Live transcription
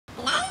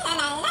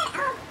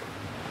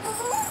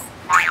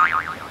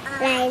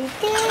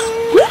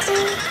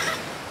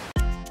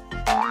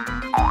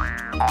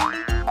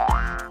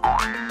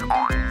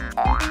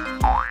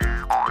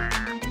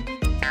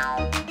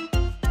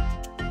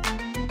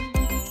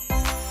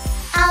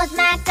Old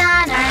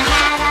MacDonald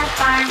had a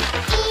farm,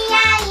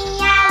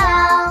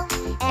 E-I-E-I-O.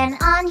 And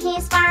on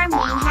his farm he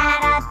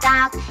had a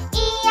dog,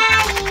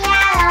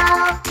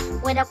 E-I-E-I-O.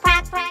 With a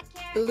quack quack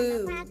here,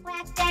 Blue. and a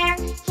quack quack there.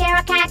 Here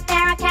a quack,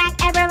 there a quack,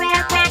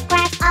 everywhere quack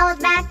quack.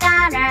 Old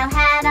MacDonald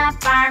had a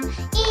farm,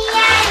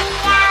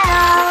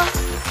 E-I-E-I-O.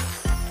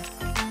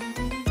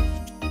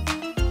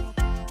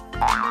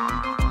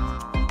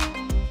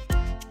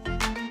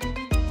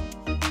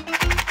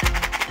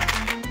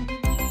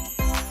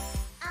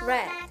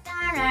 Red.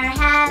 MacDonald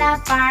had a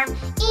farm,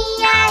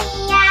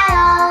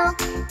 E-I-E-I-O.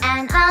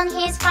 And on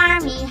his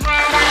farm he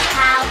had a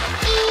cow,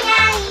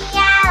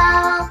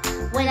 E-I-E-I-O.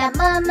 With a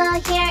moo-moo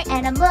here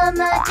and a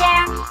moo-moo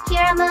there.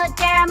 Here a moo,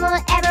 there a moo,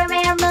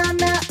 everywhere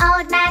moo-moo.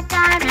 Old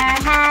MacDonald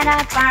had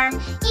a farm,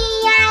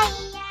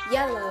 E-I-E-I-O.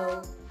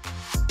 Yellow.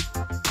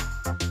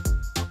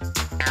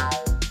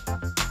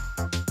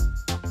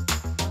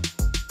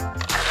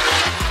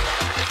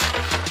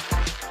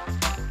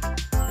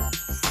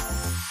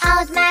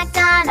 Old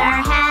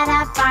MacDonald had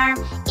a farm,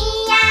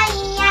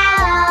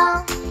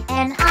 E-I-E-I-O.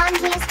 And on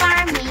his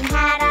farm he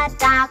had a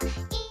dog,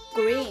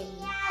 Green.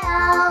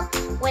 E-I-E-I-O.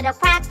 With a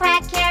quack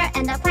quack here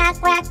and a quack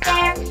quack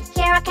there.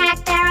 Here a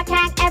quack, there a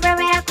quack,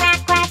 everywhere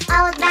quack quack.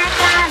 Old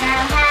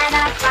MacDonald had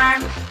a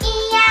farm,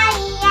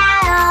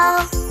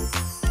 E-I-E-I-O.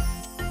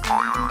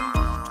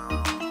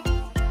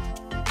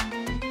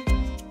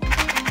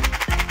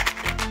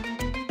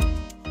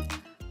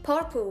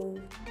 Purple.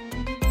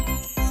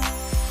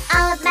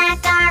 Old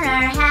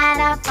MacDonald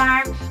had a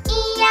farm,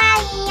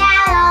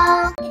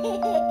 E-I-E-I-O.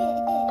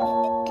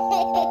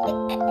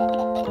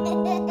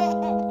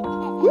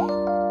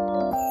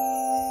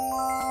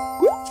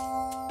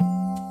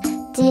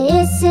 The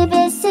itsy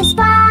bitsy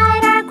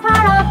spider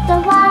crawled up the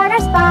water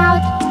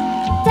spout.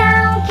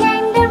 Down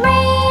came the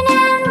rain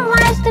and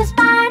washed the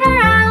spider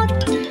out.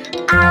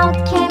 Out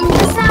came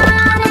the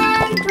sun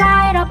and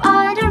dried up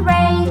all the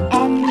rain.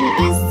 And the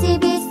itsy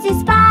bitsy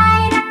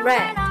spider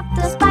Red. went up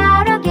the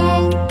spout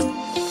again.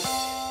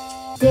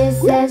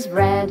 This is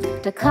red,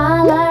 the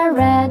color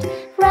red,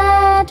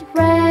 red,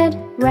 red,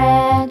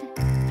 red.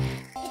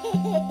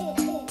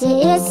 The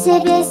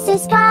itsy bitsy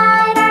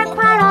spider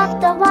crawled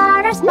up the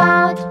water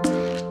spout.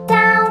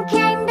 Down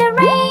came the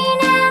rain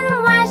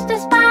and washed the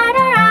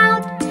spider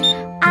out.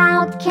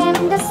 Out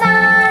came the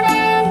sun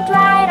and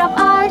dried up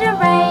all the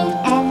rain.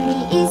 And the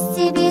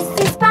itsy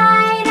bitsy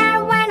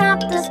spider went up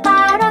the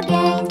spout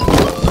again.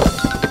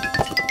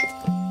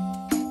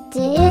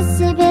 The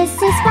itsy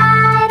bitsy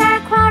spider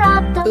crawled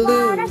up the Blue.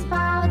 water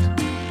spout.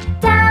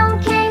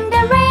 Down came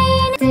the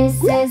rain. This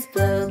is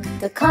blue,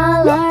 the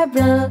color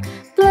blue,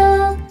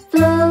 blue,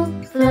 blue,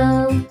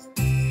 blue.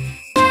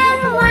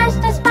 And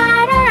washed the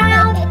spider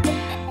out.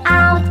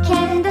 Out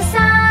came the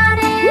sun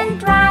and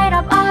dried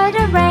up all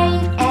the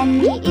rain.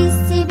 And the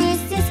itsy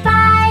bitsy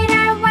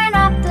spider went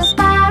up the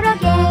spout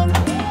again.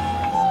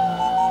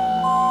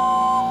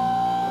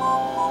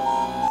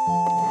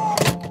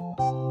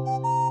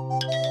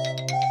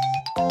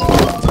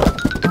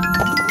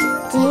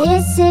 The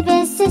itsy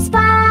bitsy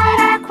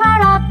spider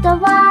crawled up the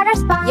water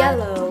spout.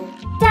 Yellow.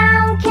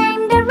 Down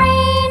came the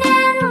rain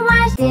and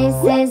washed. This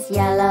is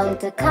yellow,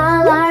 the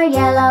color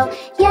yellow,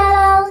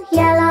 yellow,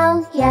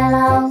 yellow,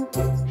 yellow.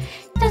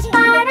 The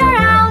spider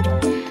out.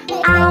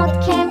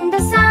 Out came the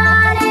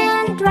sun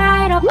and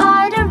dried up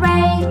all the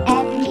rain.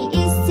 And the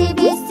itsy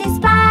bitsy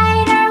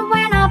spider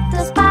went up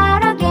the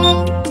spout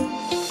again.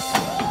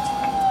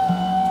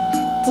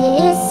 The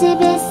itsy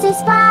bitsy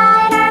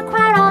spider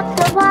crawled up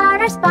the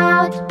water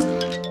spout.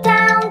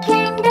 Down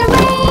came the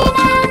rain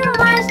and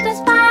washed the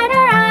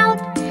spider out.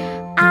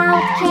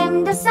 Out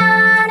came the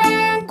sun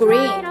and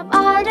Green. dried up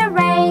all the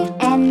rain.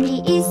 And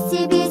the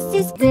itsy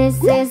bitsy.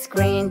 This is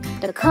green,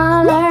 the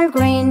color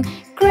green,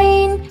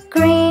 green,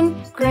 green,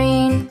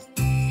 green.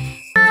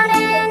 Sun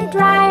and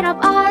dried up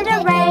all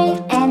the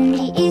rain. And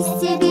the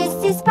itsy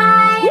bitsy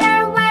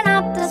spider went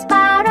up the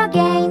spout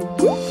again.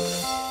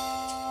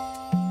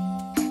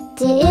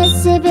 The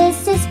itsy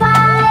bitsy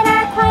spider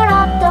crawled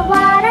up the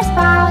water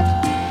spout.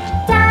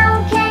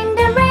 Down came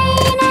the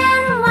rain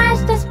and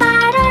washed the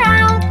spider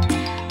out.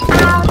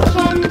 Out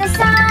came the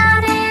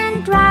sun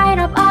and dried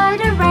up all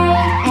the rain.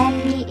 And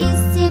the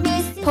itsy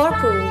bitsy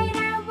Purple.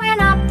 spider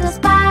went up the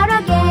spout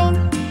again.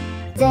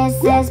 This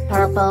is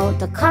purple,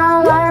 the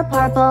color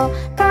purple,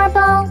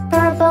 purple,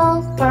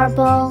 purple,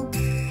 purple.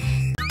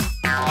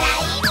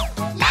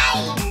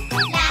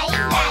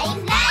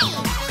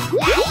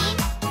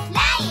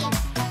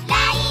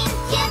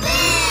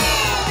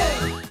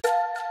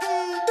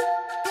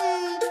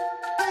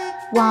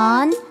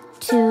 One,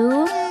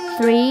 two,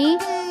 three,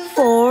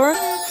 4,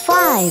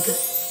 5.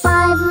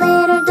 5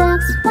 little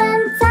ducks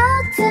went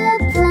out to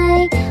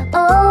play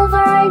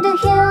over the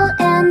hill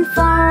and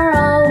far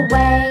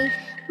away.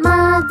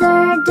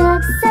 Mother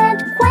duck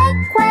said quack,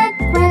 quack,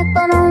 quack,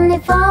 but only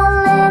 4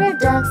 little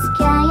ducks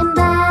came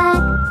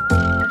back.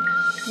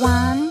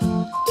 1,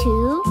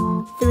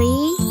 2,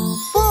 3,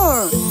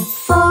 4.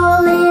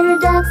 4 little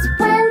ducks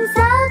went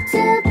out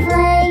to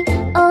play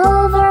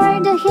over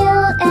the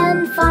hill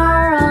and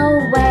far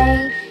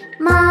away.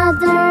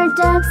 Mother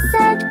duck ducks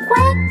said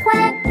quack,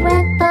 quack,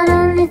 quack, but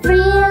only 3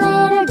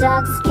 little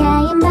ducks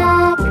came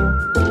back.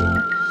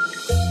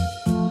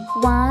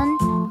 1,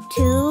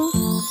 2,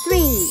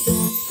 3.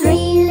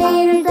 3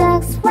 little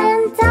ducks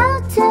went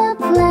out to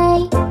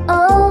play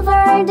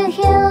over the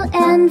hill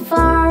and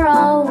far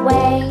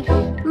away.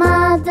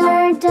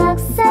 Mother duck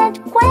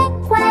said quack,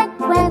 quack,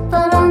 quack,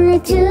 but only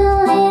 2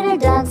 little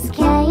ducks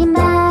came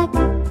back.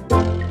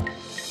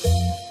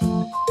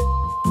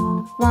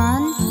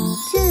 1,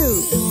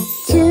 2.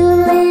 2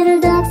 little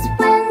ducks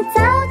went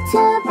out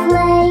to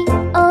play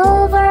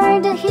over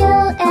the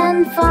hill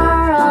and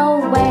far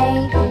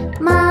away.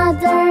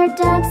 Mother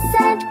duck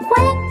said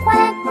quack,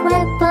 quack,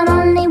 quack, but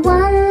only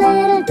 1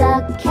 little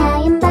duck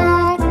came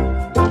back.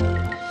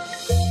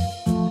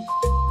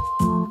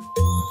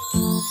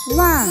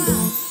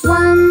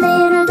 1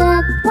 little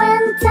duck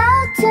went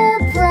out to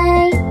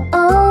play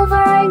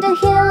over the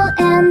hill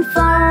and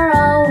far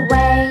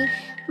away.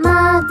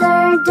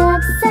 Mother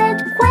duck said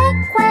quack,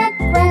 quack,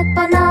 quack,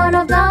 but none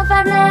of the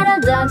 5 little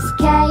ducks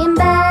came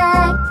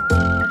back.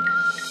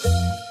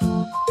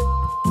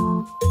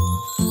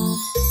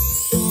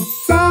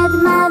 Said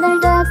mother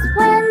ducks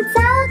went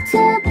out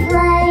to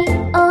play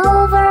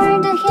over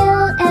the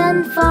hill and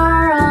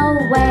far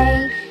away.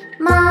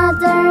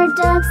 Mother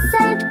duck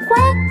said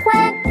quack,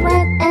 quack,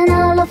 quack, and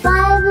all the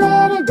 5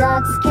 little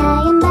ducks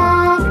came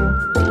back.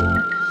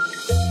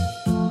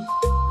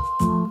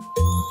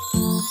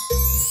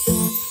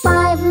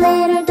 5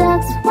 little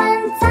ducks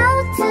went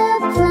out to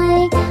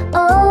play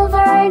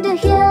over the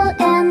hill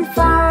and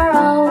far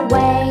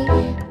away.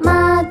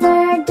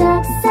 Mother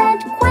duck said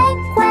quack,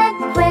 quack,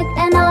 quack,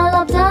 and all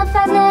of the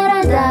 5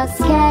 little ducks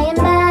came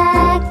back.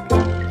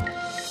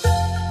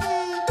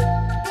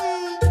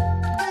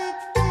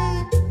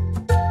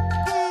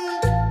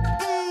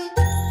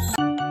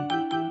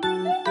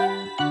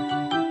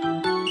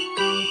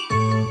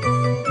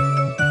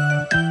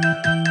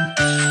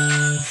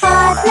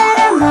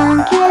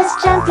 Monkeys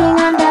jumping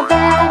on the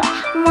bed.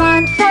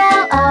 One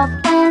fell off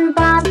and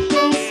bumped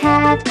his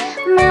head.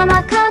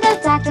 Mama called the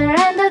doctor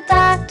and the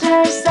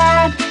doctor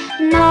said,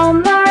 no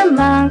more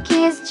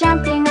monkeys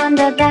jumping on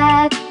the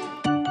bed.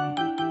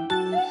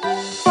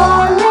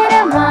 4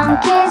 little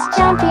monkeys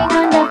jumping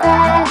on the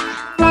bed.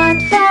 One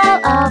fell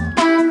off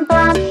and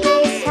bumped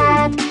his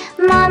head.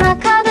 Mama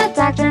called the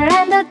doctor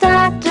and the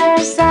doctor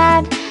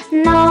said,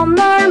 no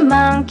more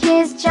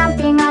monkeys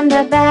jumping on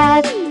the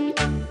bed.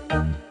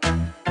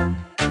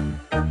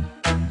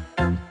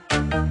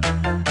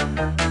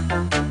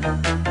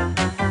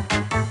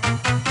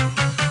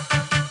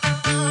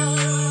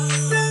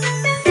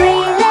 3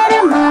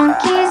 little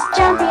monkeys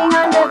jumping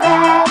on the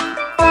bed.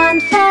 One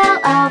fell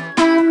off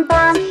and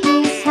bumped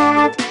his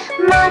head.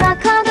 Mama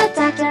called the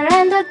doctor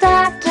and the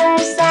doctor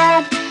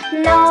said,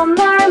 no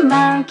more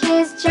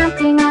monkeys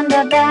jumping on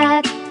the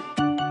bed.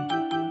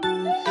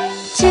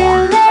 2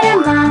 little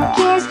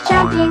monkeys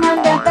jumping on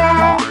the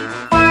bed.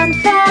 One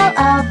fell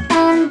off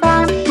and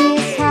bumped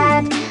his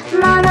head.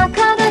 Mama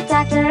called the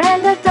doctor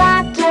and the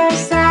doctor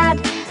said,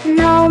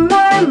 no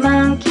more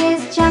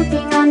monkeys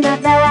jumping on the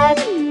bed.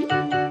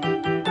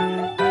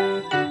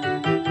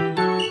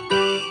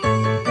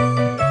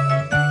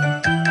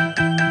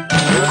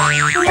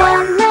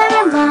 1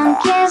 little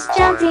monkey's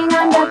jumping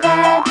on the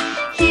bed.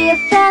 He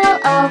fell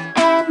off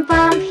and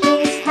bumped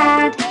his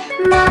head.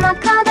 Mama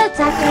called the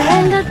doctor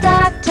and the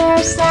doctor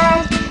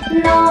said,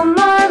 no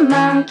more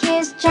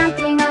monkeys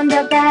jumping on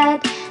the bed.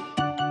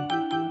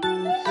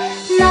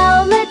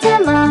 No little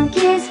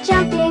monkeys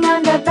jumping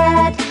on the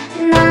bed.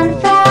 None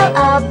fell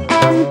off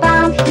and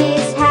bumped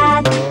his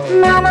head.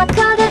 Mama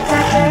called the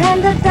doctor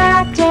and the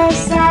doctor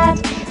said,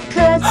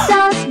 put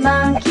those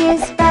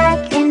monkeys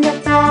back in the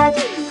bed.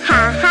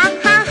 Ha ha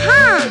ha ha!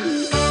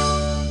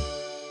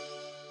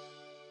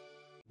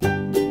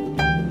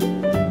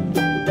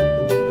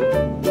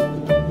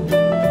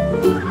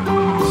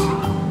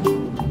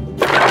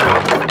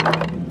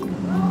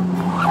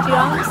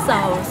 Drum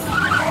sauce.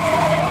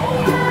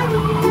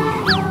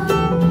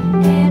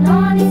 And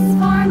on his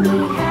farm he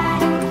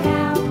had a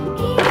cow.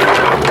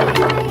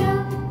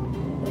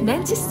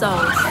 Nancy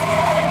sauce.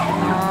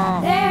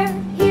 There,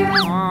 here,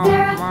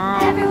 there,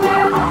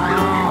 everywhere.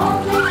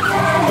 Only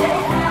Daddy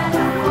had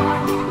a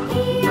farm.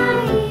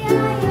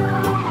 E-I-E-I-O.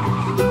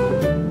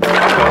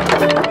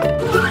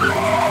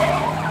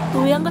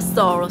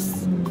 Tuyangosaurus.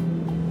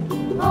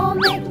 Old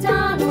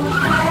MacDonald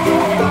had a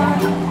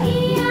farm.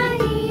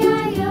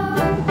 E-I-E-I-O.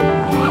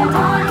 And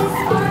on his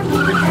farm he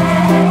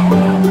had a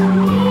pig.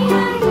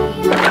 E-I-E-I-O.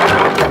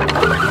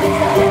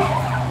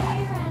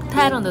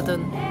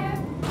 Pteranodon.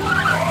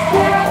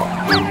 There,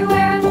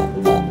 everywhere.